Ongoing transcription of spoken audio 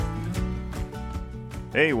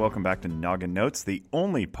Hey, welcome back to Noggin Notes, the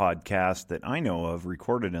only podcast that I know of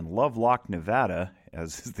recorded in Lovelock, Nevada,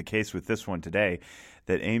 as is the case with this one today,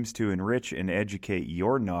 that aims to enrich and educate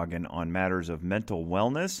your noggin on matters of mental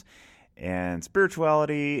wellness and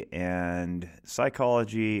spirituality and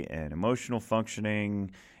psychology and emotional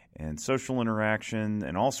functioning and social interaction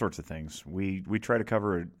and all sorts of things. We try to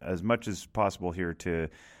cover as much as possible here to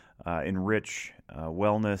enrich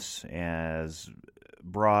wellness as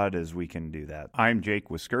broad as we can do that. I'm Jake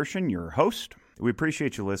Wiskerson, your host. We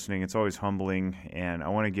appreciate you listening. It's always humbling, and I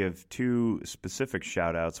want to give two specific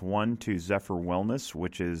shout-outs. One to Zephyr Wellness,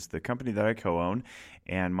 which is the company that I co-own,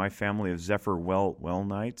 and my family of Zephyr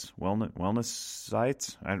wellness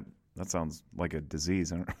sites. That sounds like a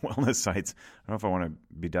disease. Wellness sites. I don't know if I want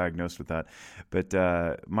to be diagnosed with that. But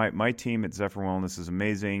my team at Zephyr Wellness is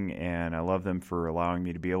amazing, and I love them for allowing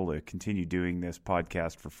me to be able to continue doing this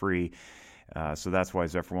podcast for free. So that's why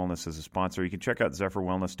Zephyr Wellness is a sponsor. You can check out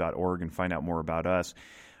zephyrwellness.org and find out more about us.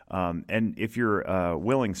 And if you're a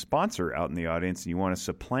willing sponsor out in the audience and you want to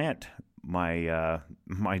supplant my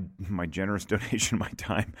generous donation of my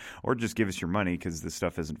time, or just give us your money because this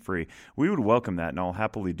stuff isn't free, we would welcome that, and I'll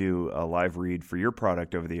happily do a live read for your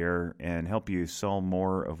product over the air and help you sell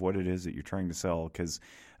more of what it is that you're trying to sell, because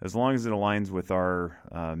as long as it aligns with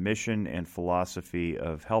our mission and philosophy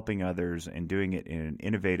of helping others and doing it in an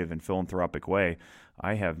innovative and philanthropic way,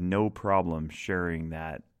 I have no problem sharing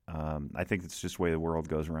that. I think it's just the way the world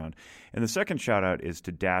goes around. And the second shout out is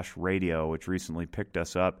to Dash Radio, which recently picked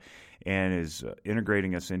us up and is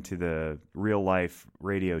integrating us into the real life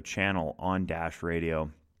radio channel on Dash Radio.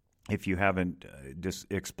 If you haven't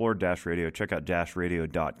just explored Dash Radio, check out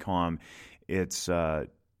dashradio.com.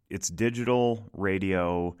 It's digital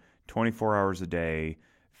radio, 24 hours a day,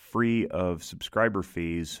 free of subscriber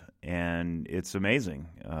fees, and it's amazing.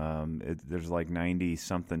 There's like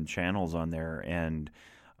 90-something channels on there, and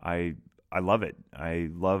I love it. I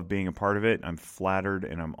love being a part of it. I'm flattered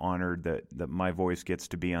and I'm honored that my voice gets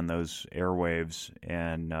to be on those airwaves.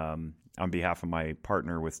 And on behalf of my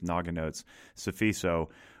partner with Noggin Notes, Safiso,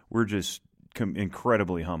 we're just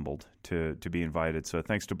incredibly humbled to be invited. So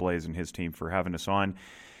thanks to Blaze and his team for having us on.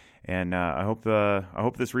 And I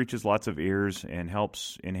hope this reaches lots of ears and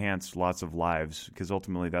helps enhance lots of lives, because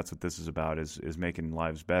ultimately that's what this is about, is making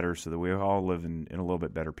lives better so that we all live in a little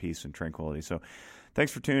bit better peace and tranquility. So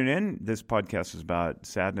thanks for tuning in. This podcast is about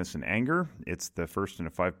sadness and anger. It's the first in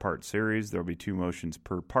a 5-part series. There will be 2 motions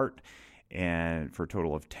per part, and for a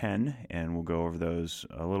total of 10, and we'll go over those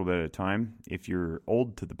a little bit at a time. If you're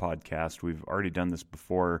old to the podcast, we've already done this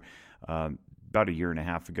before, about a year and a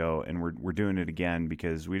half ago, and we're doing it again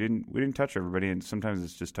because we didn't touch everybody, and sometimes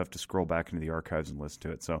it's just tough to scroll back into the archives and listen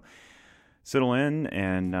to it. So settle in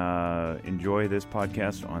and enjoy this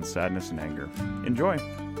podcast on sadness and anger. Enjoy.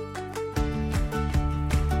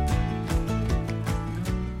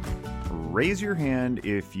 Raise your hand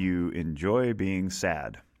if you enjoy being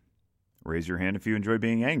sad. Raise your hand if you enjoy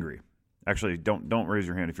being angry. Actually, don't raise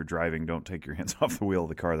your hand if you're driving. Don't take your hands off the wheel of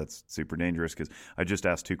the car. That's super dangerous, because I just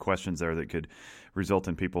asked 2 questions there that could result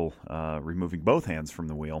in people removing both hands from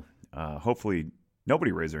the wheel. Hopefully,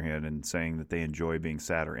 nobody raised their hand and saying that they enjoy being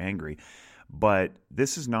sad or angry. But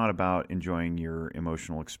this is not about enjoying your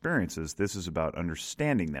emotional experiences. This is about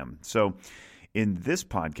understanding them. So in this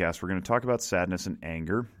podcast, we're going to talk about sadness and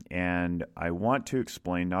anger, and I want to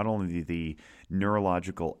explain not only the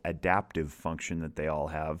neurological adaptive function that they all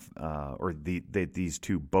have, or these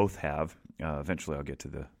two both have. Eventually, I'll get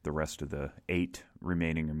to the rest of the 8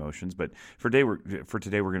 remaining emotions, but for today, we're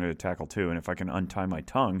going to tackle 2, and if I can untie my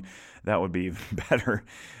tongue, that would be even better.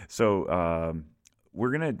 So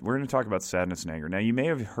we're gonna talk about sadness and anger. Now, you may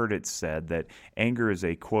have heard it said that anger is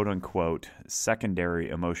a quote-unquote secondary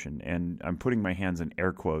emotion, and I'm putting my hands in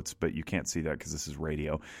air quotes, but you can't see that because this is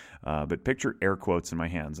radio. But picture air quotes in my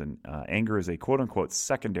hands, and anger is a quote-unquote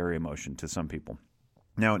secondary emotion to some people.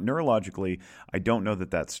 Now, neurologically, I don't know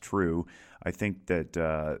that that's true. I think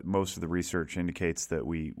that most of the research indicates that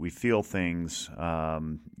we feel things,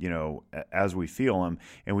 as we feel them,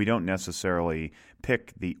 and we don't necessarily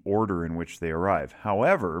pick the order in which they arrive.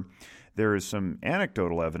 However, there is some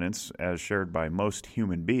anecdotal evidence, as shared by most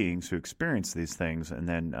human beings who experience these things, and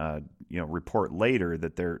then report later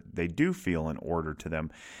that they do feel an order to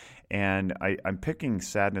them. And I'm picking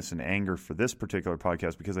sadness and anger for this particular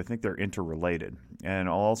podcast because I think they're interrelated. And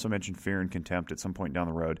I'll also mention fear and contempt at some point down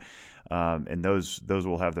the road. And those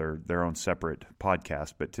will have their own separate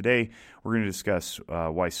podcast. But today we're going to discuss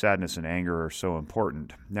why sadness and anger are so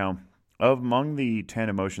important. Now, among the 10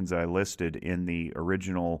 emotions that I listed in the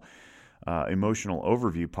original emotional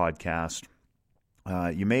overview podcast,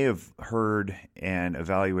 You may have heard and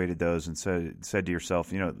evaluated those and said to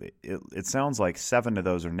yourself, it sounds like 7 of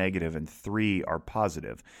those are negative and 3 are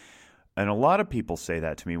positive. And a lot of people say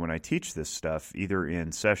that to me when I teach this stuff, either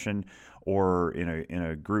in session or in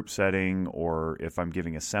a group setting, or if I'm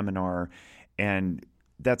giving a seminar. And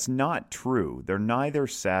that's not true. They're neither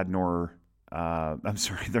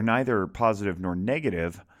they're neither positive nor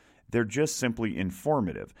negative. They're just simply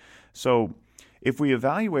informative. So if we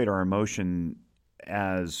evaluate our emotion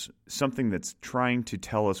as something that's trying to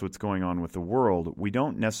tell us what's going on with the world, we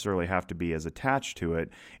don't necessarily have to be as attached to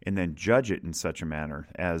it and then judge it in such a manner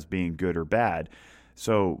as being good or bad.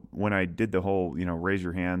 So when I did the whole, raise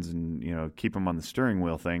your hands and, keep them on the steering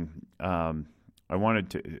wheel thing, I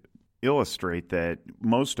wanted to illustrate that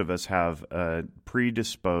most of us have a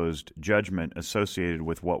predisposed judgment associated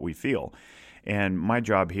with what we feel. And my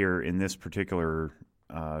job here in this particular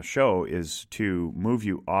show is to move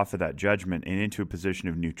you off of that judgment and into a position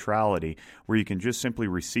of neutrality where you can just simply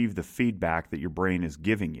receive the feedback that your brain is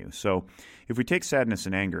giving you. So if we take sadness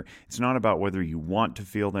and anger, it's not about whether you want to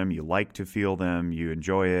feel them, you like to feel them, you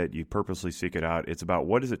enjoy it, you purposely seek it out. It's about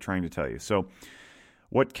what is it trying to tell you. So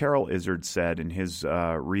what Carol Izard said in his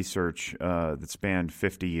research that spanned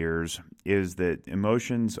 50 years is that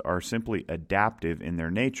emotions are simply adaptive in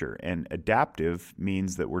their nature. And adaptive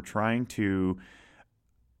means that we're trying to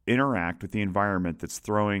interact with the environment that's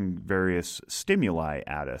throwing various stimuli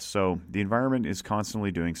at us. So the environment is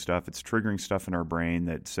constantly doing stuff. It's triggering stuff in our brain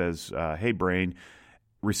that says, hey, brain,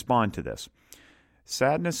 respond to this.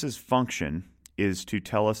 Sadness's function is to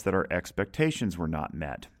tell us that our expectations were not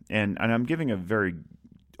met. And I'm giving a very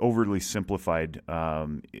overly simplified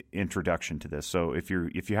introduction to this. So if you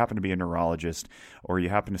happen to be a neurologist or you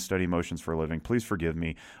happen to study emotions for a living, please forgive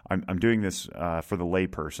me. I'm doing this for the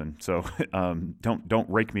layperson. So don't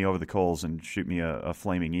rake me over the coals and shoot me a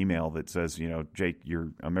flaming email that says, Jake, you're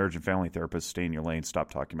a marriage and family therapist, stay in your lane, stop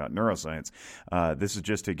talking about neuroscience. This is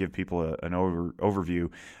just to give people an overview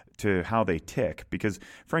to how they tick, because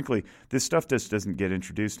frankly, this stuff just doesn't get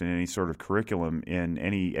introduced in any sort of curriculum in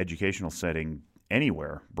any educational setting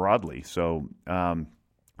anywhere broadly. So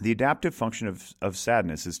the adaptive function of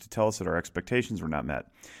sadness is to tell us that our expectations were not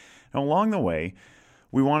met. Now, along the way,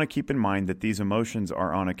 we want to keep in mind that these emotions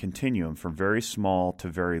are on a continuum from very small to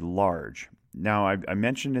very large. Now, I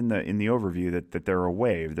mentioned in the overview that they're a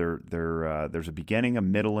wave. There's a beginning, a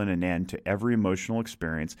middle, and an end to every emotional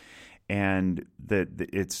experience, and that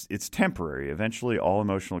it's temporary. Eventually, all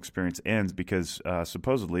emotional experience ends because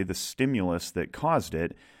supposedly the stimulus that caused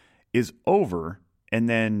it is over, and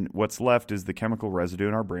then what's left is the chemical residue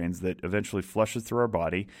in our brains that eventually flushes through our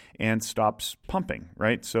body and stops pumping,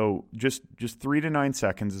 right? So just 3 to 9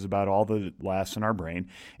 seconds is about all that lasts in our brain.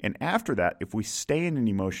 And after that, if we stay in an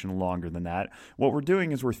emotion longer than that, what we're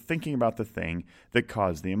doing is we're thinking about the thing that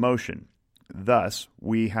caused the emotion. Thus,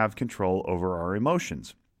 we have control over our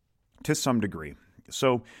emotions to some degree.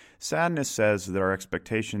 So sadness says that our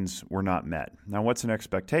expectations were not met. Now, what's an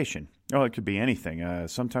expectation? Well, it could be anything.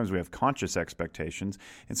 Sometimes we have conscious expectations,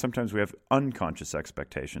 and sometimes we have unconscious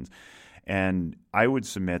expectations. And I would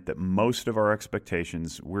submit that most of our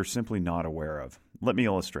expectations we're simply not aware of. Let me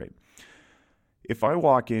illustrate. If I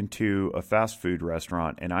walk into a fast food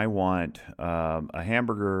restaurant and I want a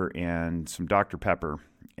hamburger and some Dr. Pepper,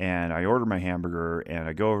 and I order my hamburger and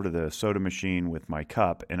I go over to the soda machine with my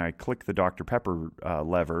cup and I click the Dr. Pepper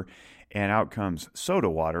lever, and out comes soda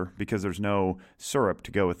water because there's no syrup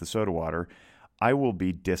to go with the soda water, I will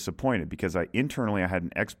be disappointed because internally I had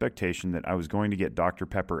an expectation that I was going to get Dr.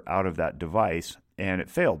 Pepper out of that device, and it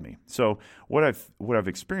failed me. So what I've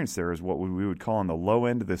experienced there is what we would call on the low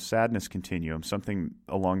end of the sadness continuum, something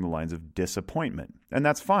along the lines of disappointment. And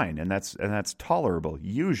that's fine, and that's tolerable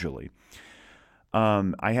usually.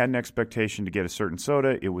 I had an expectation to get a certain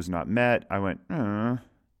soda. It was not met. I went,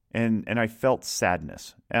 and I felt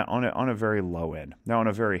sadness on a very low end. Now, on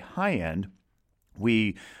a very high end,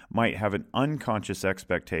 we might have an unconscious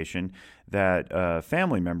expectation that a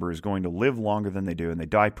family member is going to live longer than they do and they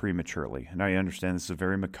die prematurely. And I understand this is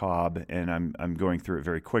very macabre, and I'm going through it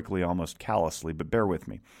very quickly, almost callously, but bear with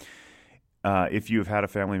me. If you've had a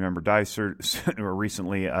family member die or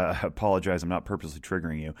recently, apologize, I'm not purposely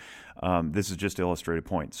triggering you. This is just to illustrate a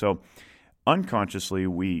point. So unconsciously,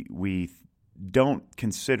 we don't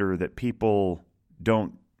consider that people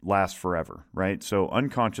don't last forever, right? So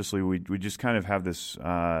unconsciously, we just kind of have this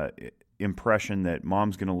impression that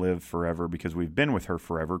mom's going to live forever because we've been with her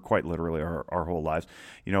forever, quite literally our whole lives,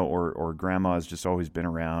 or grandma has just always been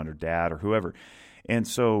around, or dad, or whoever. And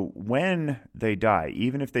so when they die,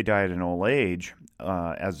 even if they die at an old age,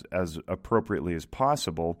 as appropriately as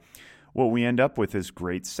possible, what we end up with is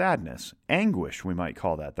great sadness, anguish, we might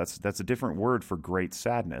call that. That's a different word for great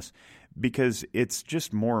sadness because it's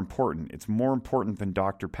just more important. It's more important than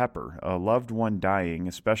Dr. Pepper. A loved one dying,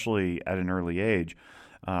 especially at an early age,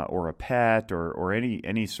 or a pet, or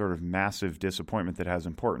any sort of massive disappointment that has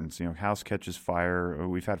importance. House catches fire.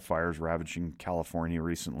 We've had fires ravaging California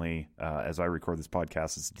recently. As I record this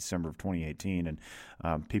podcast, it's December of 2018,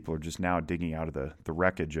 and people are just now digging out of the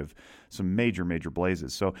wreckage of some major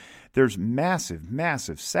blazes. So there's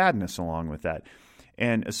massive sadness along with that.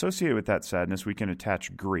 And associated with that sadness, we can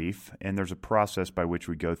attach grief, and there's a process by which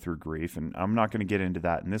we go through grief, and I'm not going to get into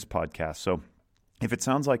that in this podcast. So if it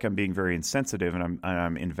sounds like I'm being very insensitive and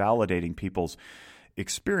I'm invalidating people's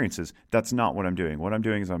experiences, that's not what I'm doing. What I'm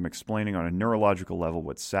doing is I'm explaining on a neurological level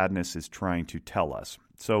what sadness is trying to tell us.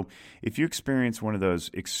 So if you experience one of those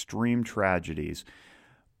extreme tragedies,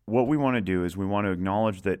 what we want to do is we want to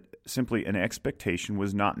acknowledge that simply an expectation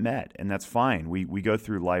was not met, and that's fine. We go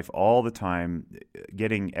through life all the time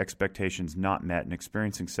getting expectations not met and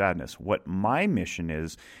experiencing sadness. What my mission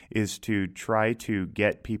is to try to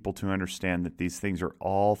get people to understand that these things are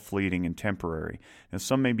all fleeting and temporary. Now,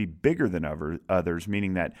 some may be bigger than others,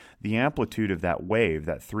 meaning that the amplitude of that wave,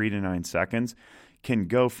 that 3 to 9 seconds, can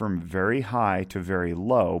go from very high to very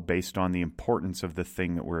low based on the importance of the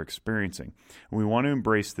thing that we're experiencing. And we want to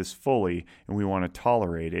embrace this fully, and we want to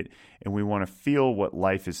tolerate it, and we want to feel what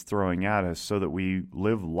life is throwing at us so that we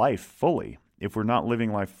live life fully. If we're not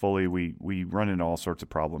living life fully, we run into all sorts of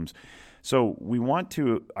problems. So we want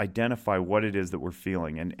to identify what it is that we're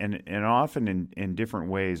feeling, and often in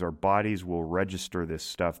different ways, our bodies will register this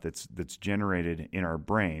stuff that's generated in our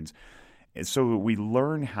brains, so we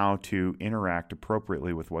learn how to interact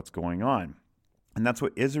appropriately with what's going on. And that's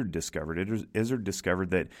what Izzard discovered. Izzard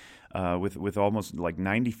discovered that with almost like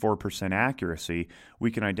 94% accuracy,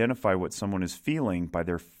 we can identify what someone is feeling by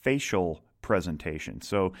their facial presentation.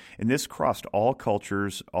 So, and this crossed all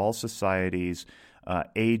cultures, all societies,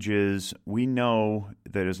 ages. We know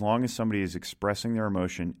that as long as somebody is expressing their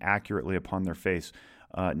emotion accurately upon their face,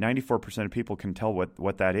 94% of people can tell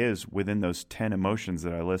what that is within those 10 emotions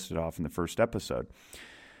that I listed off in the first episode.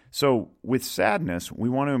 So with sadness, we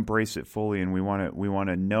want to embrace it fully, and we want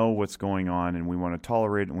to know what's going on, and we want to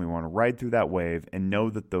tolerate it, and we want to ride through that wave and know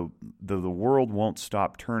that the world won't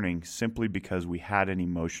stop turning simply because we had an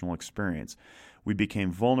emotional experience. We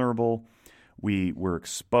became vulnerable, we were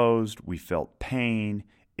exposed, we felt pain,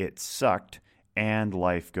 it sucked, and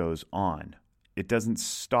life goes on. It doesn't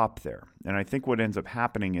stop there. And I think what ends up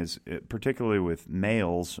happening is, particularly with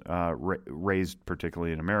males raised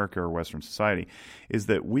particularly in America or Western society, is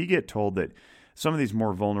that we get told that some of these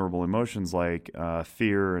more vulnerable emotions like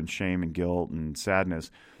fear and shame and guilt and sadness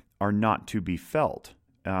are not to be felt.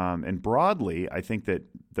 And broadly, I think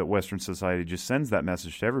that Western society just sends that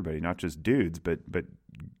message to everybody, not just dudes, but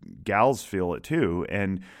gals feel it too.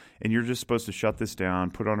 And you're just supposed to shut this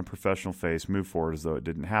down, put on a professional face, move forward as though it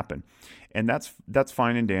didn't happen. And that's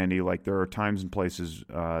fine and dandy. Like, there are times and places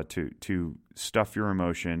to stuff your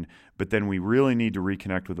emotion, but then we really need to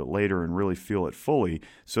reconnect with it later and really feel it fully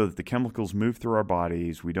so that the chemicals move through our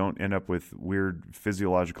bodies. We don't end up with weird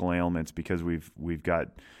physiological ailments because we've got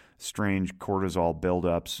strange cortisol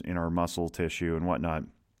buildups in our muscle tissue and whatnot.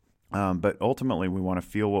 But ultimately, we want to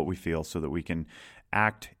feel what we feel so that we can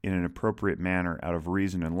act in an appropriate manner out of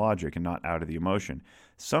reason and logic and not out of the emotion.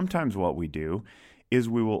 Sometimes what we do is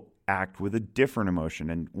we will act with a different emotion.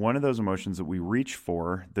 And one of those emotions that we reach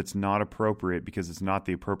for that's not appropriate because it's not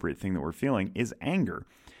the appropriate thing that we're feeling is anger.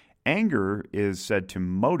 Anger is said to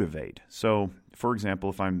motivate. So, for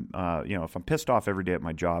example, if I'm pissed off every day at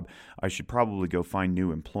my job, I should probably go find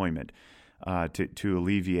new employment to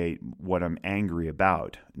alleviate what I'm angry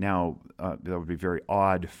about. Now, that would be very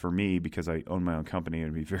odd for me because I own my own company. It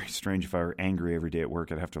would be very strange if I were angry every day at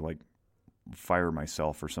work. I'd have to fire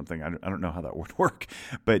myself or something. I don't know how that would work.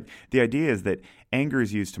 But the idea is that anger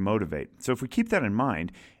is used to motivate. So if we keep that in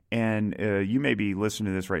mind, and you may be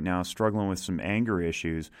listening to this right now struggling with some anger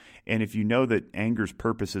issues, and if you know that anger's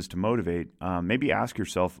purpose is to motivate, maybe ask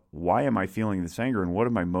yourself, why am I feeling this anger, and what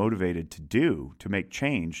am I motivated to do, to make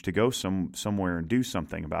change, to go somewhere and do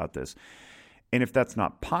something about this? And if that's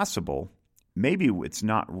not possible, maybe it's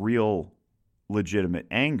not real legitimate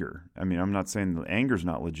anger. I mean, I'm not saying that anger's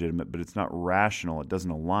not legitimate, but it's not rational. It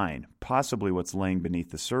doesn't align. possibly what's laying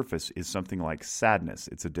beneath the surface is something like sadness.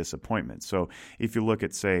 It's a disappointment. So if you look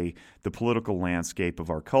at, say, the political landscape of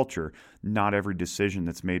our culture, not every decision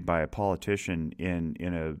that's made by a politician in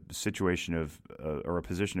a situation of or a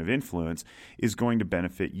position of influence is going to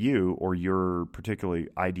benefit you or your particular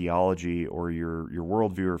ideology or your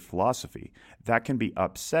worldview or philosophy. That can be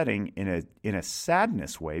upsetting in a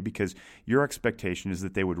sadness way, because your expectation is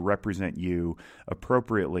that they would represent you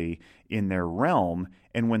appropriately in their realm,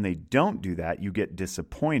 and when they don't do that, you get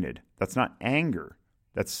disappointed. That's not anger.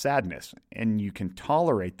 That's sadness, and you can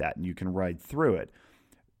tolerate that, and you can ride through it.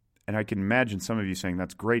 And I can imagine some of you saying,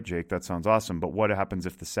 that's great, Jake, that sounds awesome, but what happens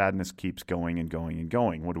if the sadness keeps going and going and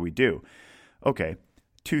going? What do we do? Okay,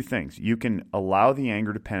 two things. You can allow the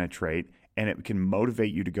anger to penetrate, and it can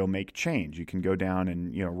motivate you to go make change. You can go down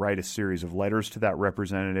and write a series of letters to that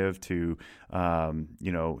representative to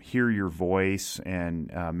hear your voice and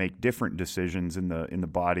make different decisions in the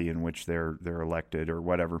body in which they're elected or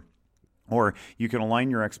whatever. Or you can align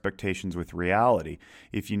your expectations with reality.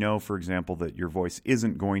 If you know, for example, that your voice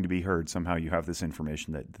isn't going to be heard, somehow you have this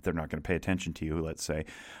information that they're not going to pay attention to you, let's say,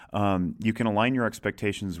 you can align your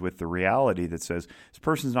expectations with the reality that says, this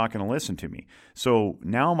person's not going to listen to me. So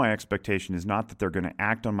now my expectation is not that they're going to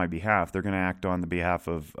act on my behalf. They're going to act on the behalf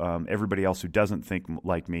of everybody else who doesn't think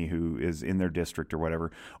like me, who is in their district or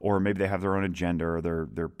whatever. Or maybe they have their own agenda, or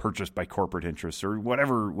they're purchased by corporate interests, or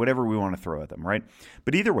whatever we want to throw at them, right?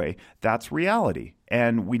 But either way, that's reality.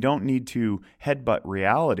 And we don't need to headbutt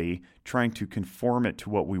reality trying to conform it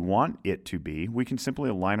to what we want it to be. We can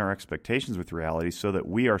simply align our expectations with reality so that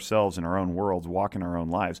we ourselves in our own worlds, walking our own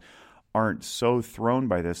lives, aren't so thrown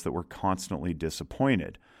by this that we're constantly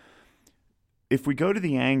disappointed. If we go to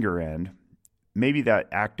the anger end, maybe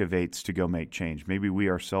that activates to go make change. Maybe we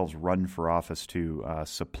ourselves run for office to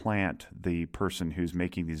supplant the person who's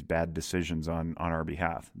making these bad decisions on our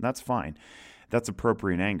behalf. And that's fine. That's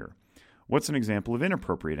appropriate anger. What's an example of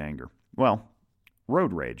inappropriate anger? Well,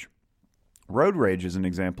 road rage. Road rage is an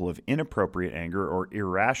example of inappropriate anger, or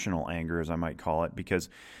irrational anger, as I might call it, because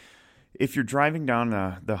if you're driving down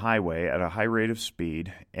the highway at a high rate of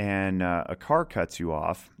speed and a car cuts you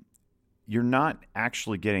off, you're not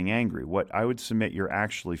actually getting angry. What I would submit you're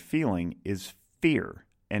actually feeling is fear.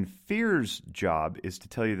 And fear's job is to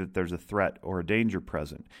tell you that there's a threat or a danger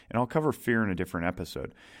present. And I'll cover fear in a different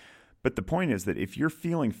episode. But the point is that if you're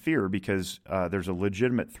feeling fear because there's a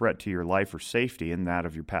legitimate threat to your life or safety and that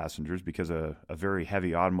of your passengers, because a very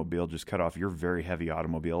heavy automobile just cut off your very heavy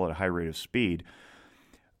automobile at a high rate of speed,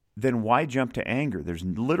 then why jump to anger? There's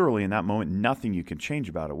literally in that moment nothing you can change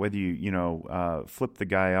about it. Whether you flip the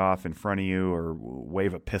guy off in front of you, or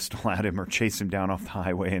wave a pistol at him, or chase him down off the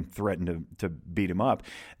highway and threaten to beat him up,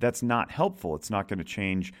 that's not helpful. It's not going to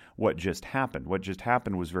change what just happened. What just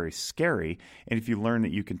happened was very scary, and if you learn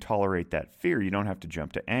that you can tolerate that fear, you don't have to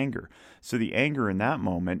jump to anger. So the anger in that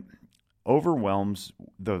moment overwhelms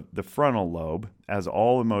the frontal lobe, as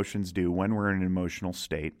all emotions do when we're in an emotional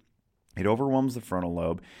state. It overwhelms the frontal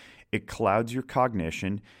lobe, it clouds your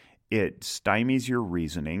cognition, it stymies your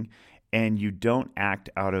reasoning, and you don't act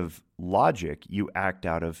out of logic, you act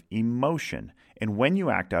out of emotion. And when you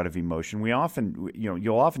act out of emotion,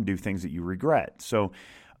 you'll often do things that you regret. So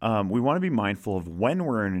we want to be mindful of when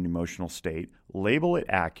we're in an emotional state, label it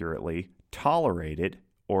accurately, tolerate it,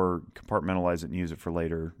 or compartmentalize it and use it for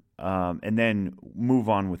later, and then move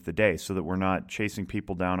on with the day, so that we're not chasing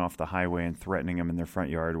people down off the highway and threatening them in their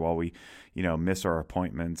front yard while we, miss our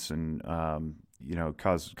appointments and,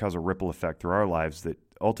 cause a ripple effect through our lives that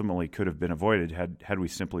ultimately could have been avoided had we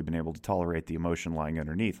simply been able to tolerate the emotion lying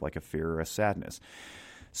underneath, like a fear or a sadness.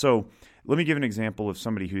 So let me give an example of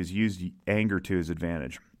somebody who's used anger to his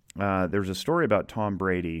advantage. There's a story about Tom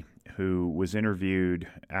Brady, who was interviewed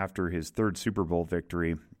after his third Super Bowl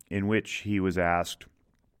victory, in which he was asked,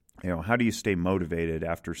 how do you stay motivated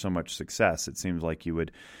after so much success? It seems like you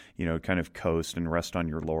would, kind of coast and rest on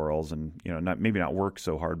your laurels and, maybe not work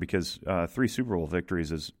so hard, because 3 Super Bowl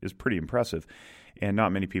victories is pretty impressive, and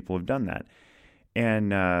not many people have done that.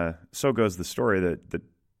 And so goes the story that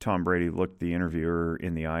Tom Brady looked the interviewer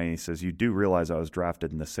in the eye and he says, "You do realize I was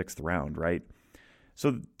drafted in the 6th round, right?"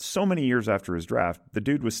 So many years after his draft, the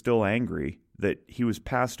dude was still angry that he was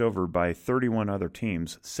passed over by 31 other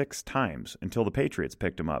teams 6 times until the Patriots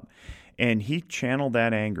picked him up. And he channeled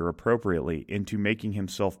that anger appropriately into making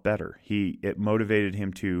himself better. It motivated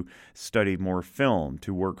him to study more film,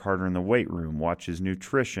 to work harder in the weight room, watch his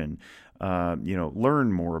nutrition,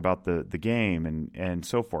 learn more about the game and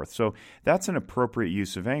so forth. So that's an appropriate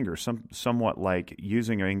use of anger. Somewhat like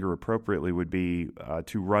using anger appropriately would be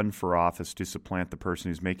to run for office to supplant the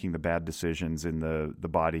person who's making the bad decisions in the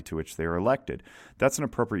body to which they are elected. That's an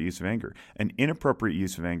appropriate use of anger. An inappropriate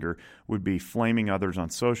use of anger would be flaming others on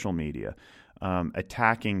social media,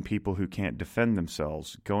 attacking people who can't defend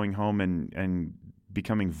themselves, going home and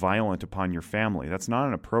becoming violent upon your family. That's not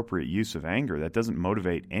an appropriate use of anger. That doesn't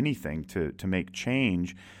motivate anything to make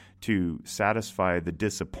change to satisfy the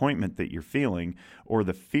disappointment that you're feeling or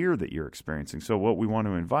the fear that you're experiencing. So what we want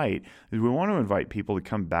to invite is we want to invite people to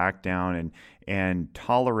come back down and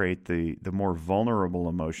tolerate the more vulnerable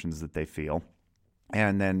emotions that they feel,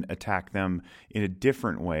 and then attack them in a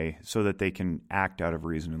different way so that they can act out of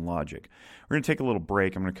reason and logic. We're going to take a little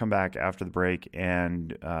break. I'm going to come back after the break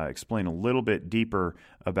and explain a little bit deeper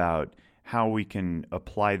about how we can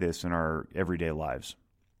apply this in our everyday lives.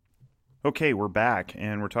 Okay, we're back,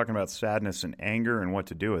 and we're talking about sadness and anger and what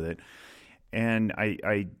to do with it. And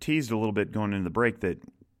I teased a little bit going into the break that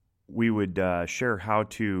we would share how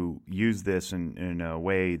to use this in a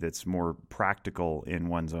way that's more practical in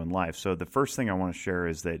one's own life. So the first thing I want to share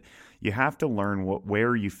is that you have to learn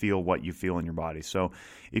where you feel what you feel in your body. So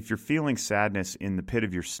if you're feeling sadness in the pit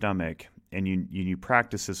of your stomach and you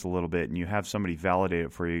practice this a little bit and you have somebody validate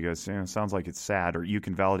it for you, it sounds like it's sad, or you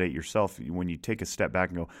can validate yourself when you take a step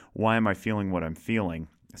back and go, why am I feeling what I'm feeling?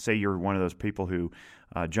 Say you're one of those people who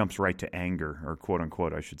jumps right to anger, or quote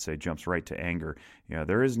unquote, I should say, jumps right to anger.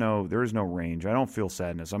 There is no range. I don't feel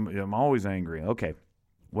sadness. I'm always angry. Okay,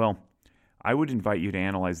 well, I would invite you to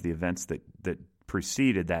analyze the events that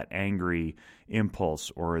preceded that angry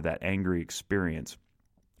impulse or that angry experience,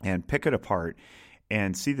 and pick it apart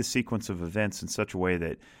and see the sequence of events in such a way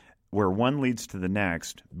that where one leads to the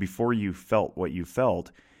next, before you felt what you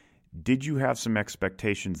felt, did you have some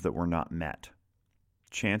expectations that were not met?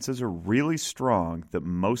 Chances are really strong that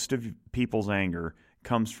most of people's anger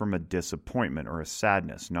comes from a disappointment or a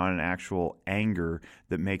sadness, not an actual anger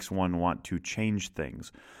that makes one want to change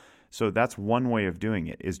things. So that's one way of doing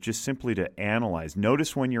it, is just simply to analyze.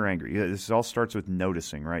 Notice when you're angry. This all starts with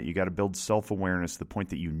noticing, right? You got to build self-awareness to the point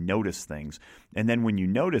that you notice things. And then when you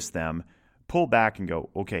notice them, pull back and go,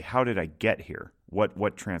 okay, how did I get here?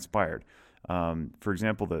 What transpired? For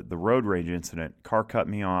example, the road rage incident, car cut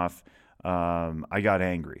me off. I got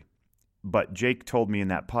angry. But Jake told me in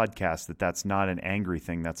that podcast that that's not an angry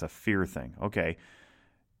thing, that's a fear thing. Okay,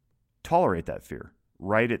 tolerate that fear.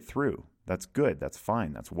 Write it through. That's good. That's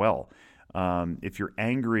fine. That's well. If you're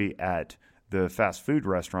angry at the fast food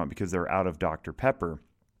restaurant because they're out of Dr. Pepper,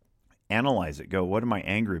 analyze it. Go, what am I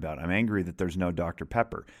angry about? I'm angry that there's no Dr.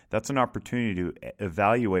 Pepper. That's an opportunity to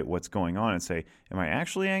evaluate what's going on and say, am I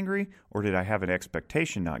actually angry, or did I have an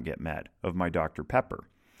expectation not get met of my Dr. Pepper?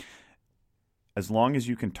 As long as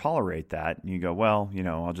you can tolerate that, and you go, well,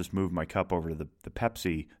 I'll just move my cup over to the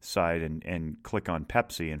Pepsi side and click on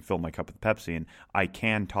Pepsi and fill my cup with Pepsi, and I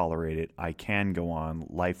can tolerate it. I can go on.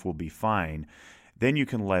 Life will be fine. Then you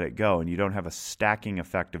can let it go, and you don't have a stacking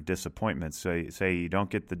effect of disappointment. So say you don't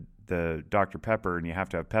get the Dr. Pepper and you have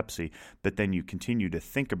to have Pepsi, but then you continue to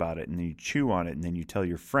think about it, and then you chew on it, and then you tell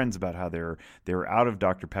your friends about how they're out of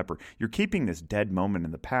Dr. Pepper. You're keeping this dead moment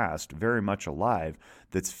in the past very much alive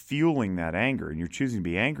that's fueling that anger, and you're choosing to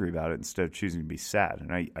be angry about it instead of choosing to be sad.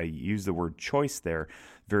 And I use the word choice there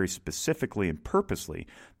very specifically and purposely,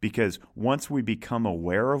 because once we become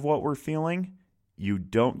aware of what we're feeling, you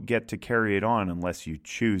don't get to carry it on unless you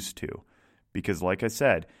choose to. Because like I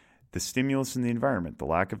said, the stimulus in the environment, the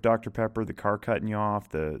lack of Dr. Pepper, the car cutting you off,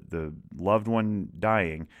 the loved one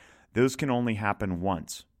dying, those can only happen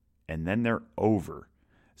once, and then they're over.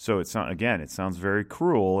 So it sounds very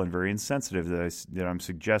cruel and very insensitive that I'm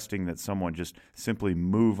suggesting that someone just simply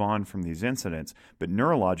move on from these incidents. But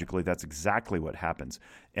neurologically, that's exactly what happens.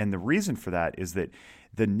 And the reason for that is that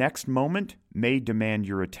the next moment may demand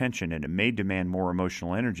your attention, and it may demand more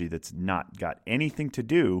emotional energy that's not got anything to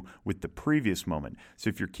do with the previous moment. So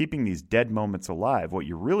if you're keeping these dead moments alive, what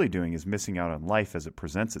you're really doing is missing out on life as it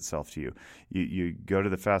presents itself to you. You go to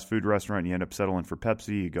the fast food restaurant, and you end up settling for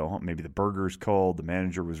Pepsi. You go home, maybe the burger's cold, the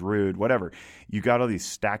manager was rude, whatever. You got all these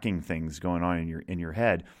stacking things going on in your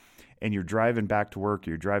head. And you're driving back to work,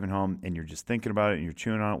 you're driving home, and you're just thinking about it, and you're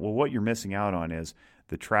chewing on it. Well, what you're missing out on is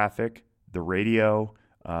the traffic, the radio,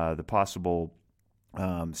 the possible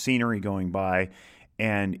scenery going by.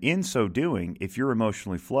 And in so doing, if you're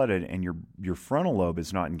emotionally flooded and your frontal lobe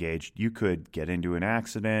is not engaged, you could get into an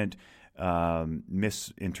accident,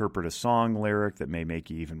 misinterpret a song lyric that may make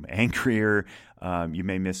you even angrier. You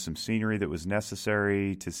may miss some scenery that was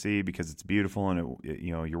necessary to see because it's beautiful and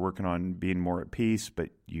you're working on being more at peace, but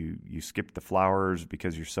you skipped the flowers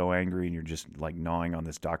because you're so angry and you're just like gnawing on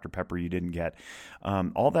this Dr. Pepper you didn't get.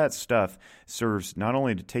 All that stuff serves not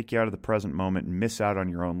only to take you out of the present moment and miss out on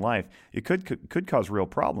your own life, it could cause real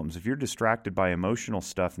problems. If you're distracted by emotional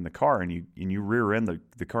stuff in the car and you rear end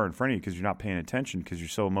the car in front of you because you're not paying attention because you're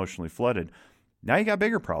so emotionally flooded, now you got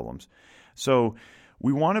bigger problems. So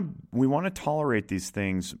we want to tolerate these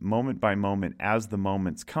things moment by moment as the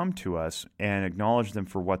moments come to us and acknowledge them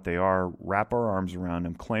for what they are, wrap our arms around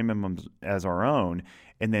them, claim them as our own,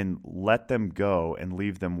 and then let them go and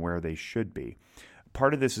leave them where they should be.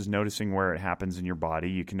 Part of this is noticing where it happens in your body.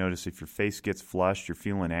 You can notice if your face gets flushed, you're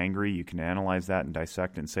feeling angry, you can analyze that and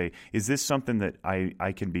dissect it and say, is this something that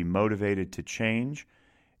I can be motivated to change?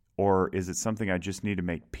 Or is it something I just need to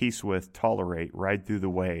make peace with, tolerate, ride through the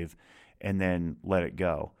wave, and then let it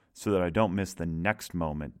go so that I don't miss the next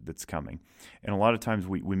moment that's coming? And a lot of times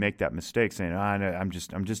we make that mistake saying, I'm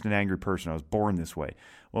just an angry person. I was born this way.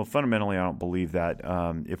 Well, fundamentally, I don't believe that.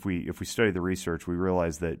 If we study the research, we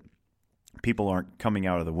realize that people aren't coming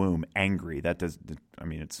out of the womb angry.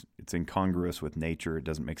 It's incongruous with nature. It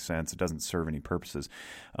doesn't make sense. It doesn't serve any purposes.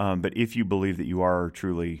 But if you believe that you are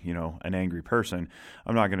truly, an angry person,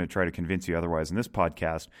 I'm not going to try to convince you otherwise in this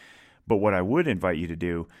podcast. But what I would invite you to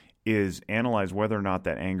do is analyze whether or not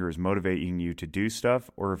that anger is motivating you to do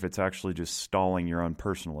stuff or if it's actually just stalling your own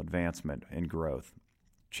personal advancement and growth.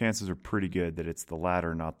 Chances are pretty good that it's the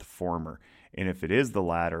latter, not the former. And if it is the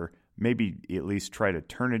latter, maybe at least try to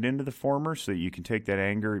turn it into the former so that you can take that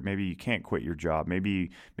anger. Maybe you can't quit your job.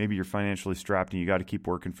 Maybe you're financially strapped and you got to keep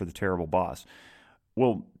working for the terrible boss.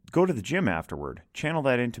 Well, go to the gym afterward. Channel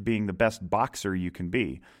that into being the best boxer you can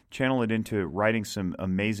be. Channel it into writing some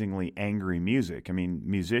amazingly angry music. I mean,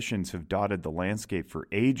 musicians have dotted the landscape for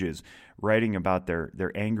ages, writing about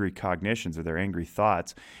their angry cognitions or their angry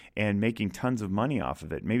thoughts and making tons of money off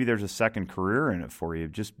of it. Maybe there's a second career in it for you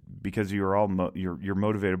just because you're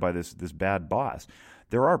motivated by this bad boss.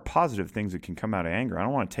 There are positive things that can come out of anger. I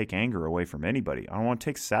don't want to take anger away from anybody. I don't want to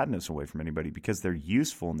take sadness away from anybody because they're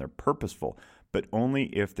useful and they're purposeful, but only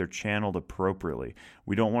if they're channeled appropriately.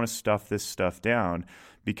 We don't want to stuff this stuff down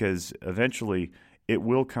because eventually it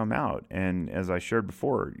will come out. And as I shared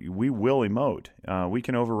before, we will emote. We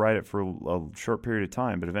can override it for a short period of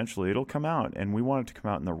time, but eventually it'll come out. And we want it to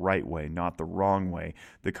come out in the right way, not the wrong way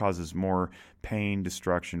that causes more pain,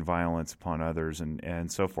 destruction, violence upon others,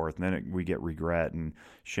 and so forth. And then we get regret and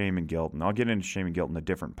shame and guilt. And I'll get into shame and guilt in a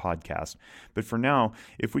different podcast. But for now,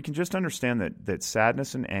 if we can just understand that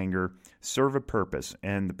sadness and anger serve a purpose,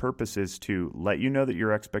 and the purpose is to let you know that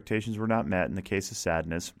your expectations were not met in the case of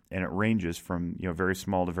sadness, and it ranges from very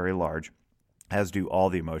small to very large, as do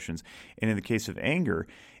all the emotions. And in the case of anger,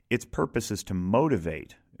 its purpose is to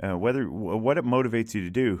motivate. What it motivates you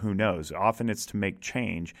to do, who knows? Often it's to make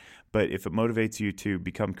change, but if it motivates you to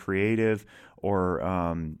become creative or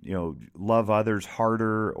love others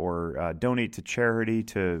harder or donate to charity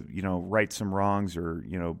to right some wrongs or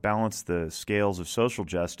balance the scales of social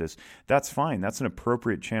justice, that's fine. That's an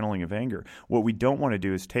appropriate channeling of anger. What we don't want to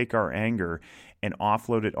do is take our anger and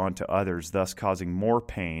offload it onto others, thus causing more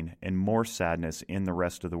pain and more sadness in the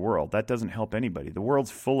rest of the world. That doesn't help anybody. The world's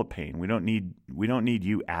full of pain. We don't need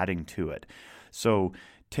you adding to it. So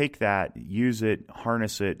take that, use it,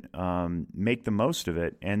 harness it, make the most of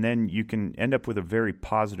it, and then you can end up with a very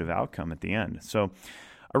positive outcome at the end. So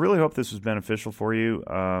I really hope this was beneficial for you.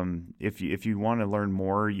 If you want to learn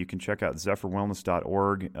more, you can check out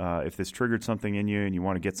zephyrwellness.org. If this triggered something in you and you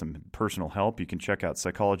want to get some personal help, you can check out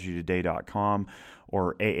psychologytoday.com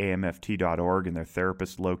or aamft.org and their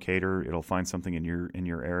therapist locator. It'll find something in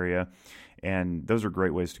your area, and those are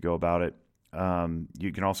great ways to go about it.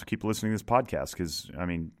 You can also keep listening to this podcast because,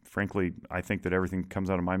 frankly, I think that everything that comes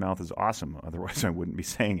out of my mouth is awesome. Otherwise, I wouldn't be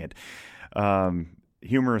saying it.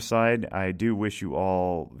 Humor aside, I do wish you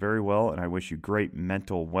all very well, and I wish you great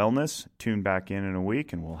mental wellness. Tune back in a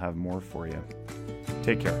week, and we'll have more for you.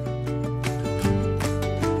 Take care.